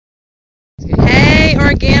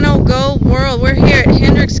world. We're here at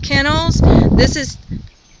Hendricks Kennels. This is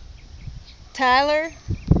Tyler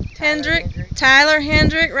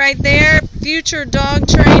Hendrick right there, future dog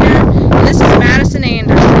trainer. This is Madison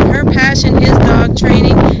Anderson. Her passion is dog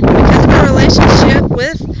training. And because of our relationship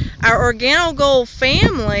with our OrGano Gold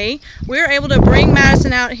family, we were able to bring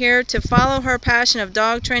Madison out here to follow her passion of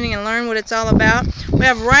dog training and learn what it's all about. We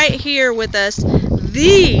have right here with us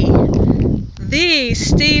the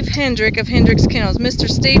Steve Hendrick of Hendricks Kennels. Mr.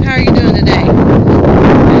 Steve, how are you doing today?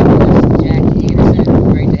 Jackie Anderson,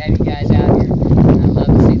 great to have you guys out here. I love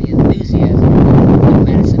to see the enthusiasm that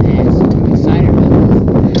Madison has. I'm excited about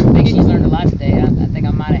this. I think she's learned a lot today. I think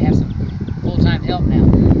I might have some full-time help now.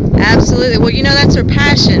 Absolutely. Well, you know, that's her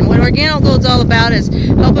passion. What OrGano Gold's all about is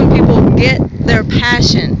helping people get their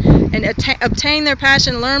passion and obtain their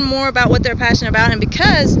passion, learn more about what they're passionate about. And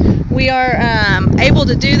because we are able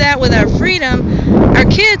to do that with our freedom, our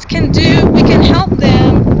kids we can help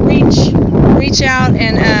them reach out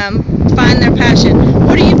and find their passion.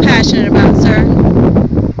 What are you passionate about, sir?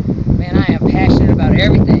 Man, I am passionate about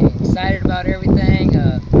everything, excited about everything,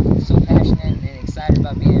 so passionate and excited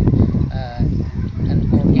about being an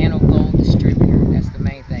OrGano Gold distributor. That's the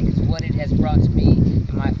main thing. It's what it has brought to me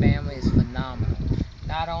and my family is phenomenal.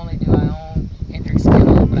 Not only do I own Hendricks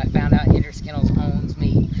Kennels, but I found out Hendricks Kennels owns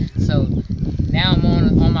me. So now I'm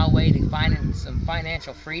on my way to finding some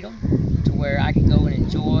financial freedom to where I can go and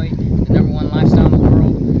enjoy the #1 lifestyle in the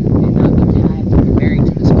world and not be tied to be married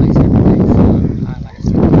to this place every day. So like I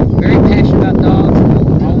said, very passionate about dogs. I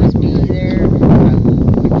will always be there. I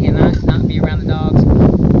cannot not be around the dogs,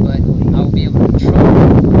 but I will be able to control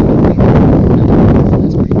them.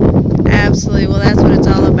 Absolutely. Well, that's what it's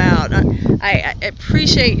all about. I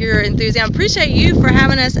appreciate your enthusiasm. I appreciate you for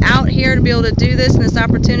having us out here to be able to do this and this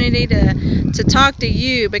opportunity to talk to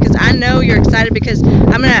you, because I know you're excited, because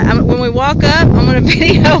when we walk up, I'm gonna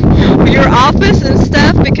video your office and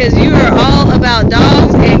stuff, because you are all about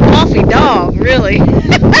dogs and coffee dog, really.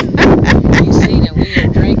 You've seen it. We are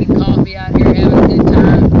drinking coffee out here, having a good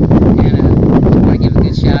time, and I want to give a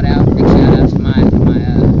big shout out to my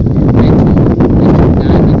mentor, Mr.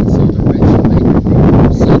 Diamond Consultant Brett Shoemaker.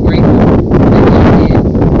 I'm so grateful that he did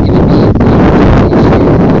give me the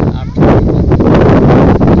opportunity with me.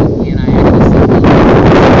 And I actually said that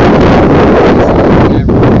I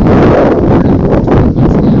wrote it 20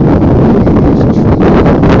 months now, and it's truly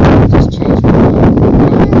just changed my life.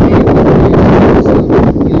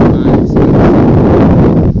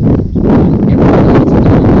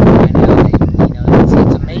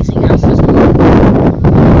 It's amazing how system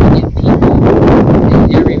get people that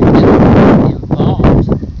never even been involved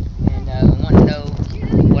and want to know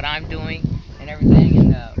what I'm doing and everything.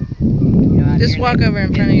 And just walk over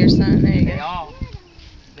in front of your son. There you go.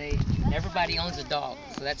 Everybody owns a dog,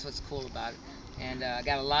 so that's what's cool about it. And I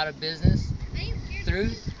got a lot of business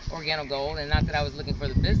through OrGano Gold, and not that I was looking for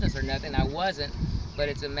the business or nothing, I wasn't, but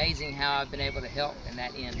it's amazing how I've been able to help in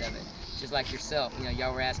that end of it. Just like yourself,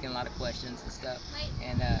 y'all were asking a lot of questions and stuff,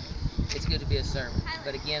 and it's good to be a servant.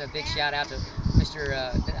 But again, a big shout out to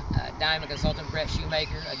Mr. Diamond Consultant Brett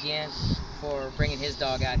Shoemaker again for bringing his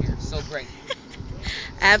dog out here. So great.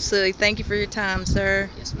 Absolutely. Thank you for your time, sir.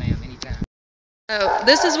 Yes, ma'am. Anytime. So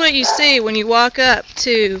this is what you see when you walk up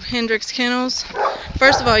to Hendricks Kennels.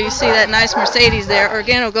 First of all, you see that nice Mercedes there.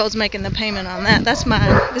 OrGano Gold's making the payment on that. That's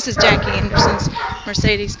mine. This is Jackie Anderson's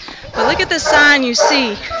Mercedes. But look at the sign you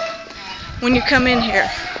see when you come in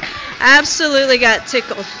here. Absolutely got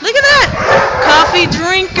tickled. Look at that! Coffee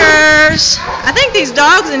drinkers. I think these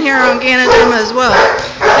dogs in here are on Ganoderma as well.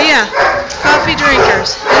 But yeah, coffee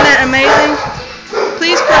drinkers. Isn't that amazing?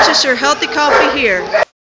 Please purchase your healthy coffee here.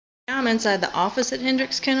 Now I'm inside the office at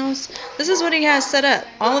Hendricks Kennels. This is what he has set up.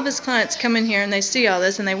 All of his clients come in here and they see all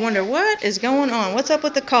this and they wonder, what is going on? What's up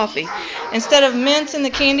with the coffee? Instead of mints in the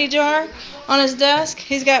candy jar on his desk,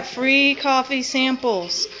 he's got free coffee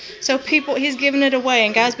samples. So he's giving it away.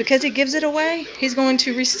 And guys, because he gives it away, he's going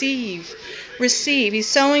to receive. He's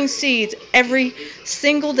sowing seeds every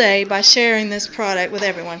single day by sharing this product with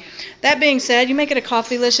everyone. That being said, you make it a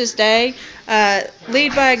coffee-licious day.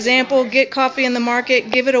 Lead by example. Get coffee in the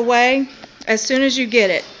market. Give it away as soon as you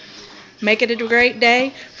get it. Make it a great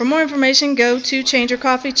day. For more information, go to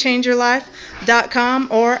changeyourcoffeechangeyourlife.com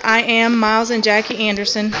or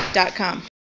IamMilesandJackieAnderson.com.